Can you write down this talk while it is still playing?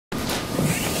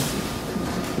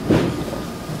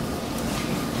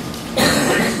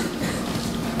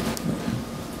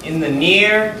in the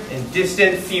near and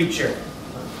distant future,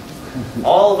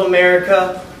 all of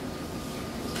America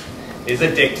is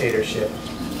a dictatorship.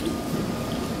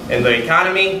 And the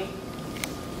economy,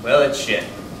 well, it's shit.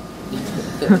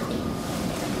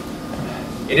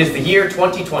 It is the year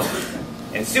 2020,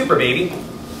 and Super Baby,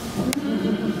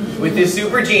 with his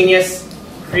super genius,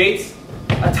 creates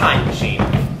a time machine.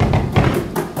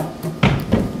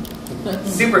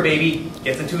 Super Baby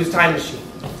gets into his time machine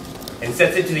and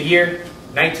sets it to the year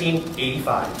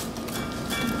 1985.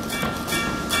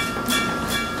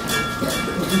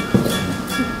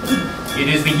 It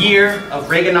is the year of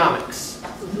Reaganomics.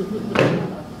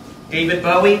 David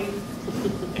Bowie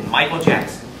and Michael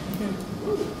Jackson.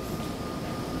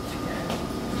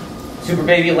 Super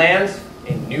Baby lands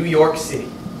in New York City.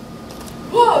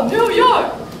 Whoa, New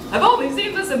York! I've only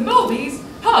seen this in movies.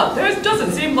 Huh, there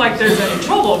doesn't seem like there's any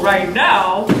trouble right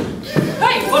now.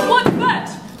 Hey, but what's that?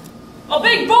 A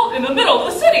big boat in the middle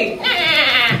of the city.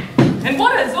 And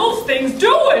what is those things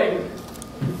doing?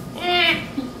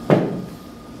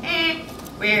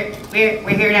 We're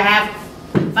here to have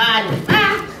fun.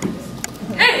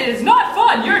 It is not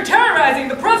fun. You're terrorizing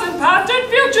the present, past, and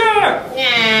future.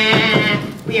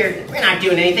 We're not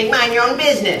doing anything. Mind your own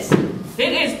business.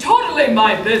 It is totally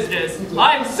my business.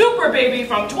 I'm Super Baby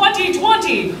from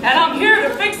 2020, and I'm here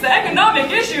to fix the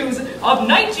economic issues of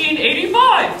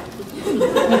 1985. So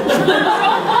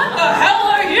what the hell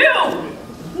are you?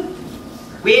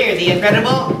 We're the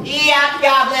incredible Yacht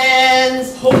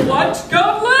Goblins. What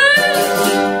goblins?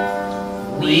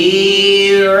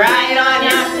 We ride on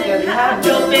yachts and have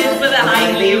dolphins with a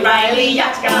highly Riley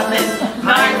Yacht Goblins.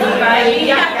 Highly Riley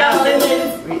Yacht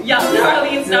Goblins. Yup,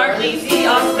 gnarly and snarly sea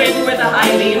offspring with a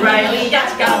highly Riley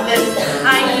Yacht Goblins.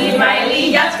 Highly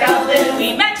Riley Yacht Goblins.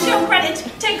 We match your credit,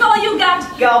 take all you got.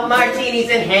 Gulp martinis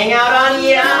and hang out on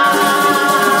yachts.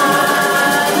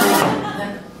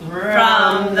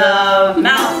 From the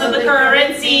mouth of the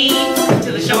currency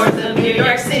to the shores of New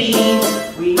York City.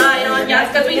 We ride on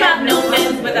yachts because we have no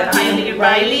friends with a highly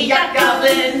Riley Yacht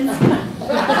Goblins.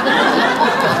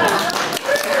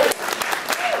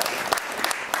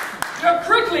 You're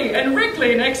prickly and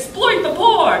wrinkly and exploit the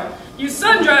poor. You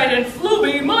sun-dried and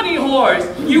flooby money whores.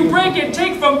 You break and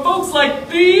take from folks like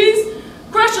these,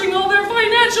 crushing all their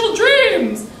financial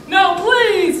dreams. Now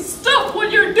please, stop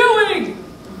what you're doing.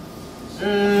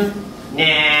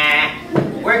 Nah.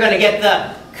 We're gonna get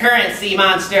the currency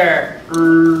monster.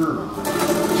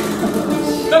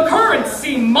 The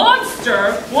currency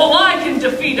monster? Well, I can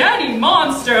defeat any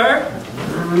monster.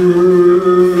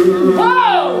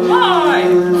 Oh my!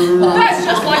 That's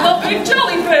just like a big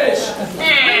jellyfish!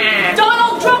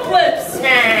 Donald Trump lips!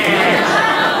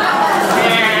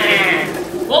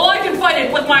 Well, I can fight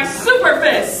it with my super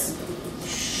fists!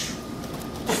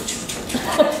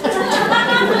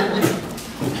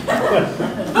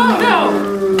 Oh no!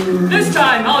 This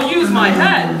time I'll use my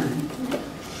head!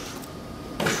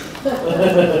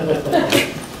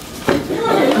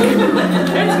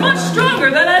 It's much stronger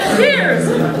than it appears!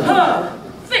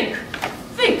 Think!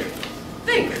 Think!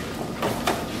 Think!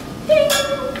 Think!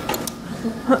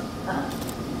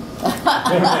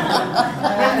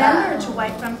 Remember to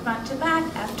wipe from front to back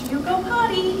after you go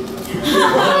potty.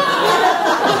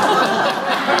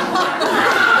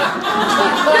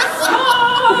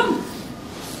 Stop!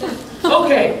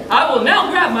 Okay, I will now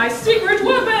grab my secret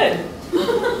weapon!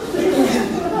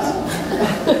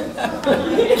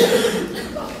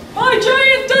 My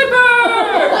giant diaper!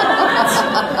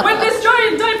 With this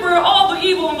giant diaper, all the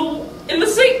evil in the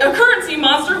currency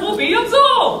monster will be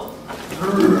absolved!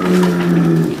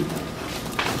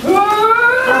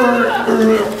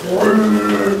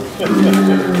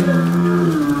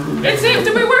 It seems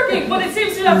to be working, but it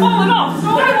seems to have fallen off, so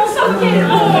I will suffocate it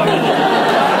more!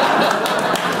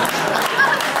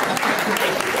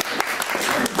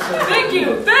 Thank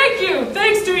you, thank you!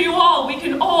 Thanks to you all, we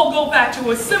can all go back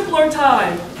to a simpler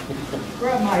time.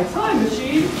 Grab my time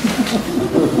machine.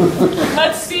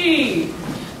 Let's see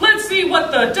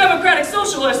what the Democratic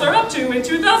Socialists are up to in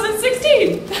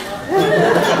 2016.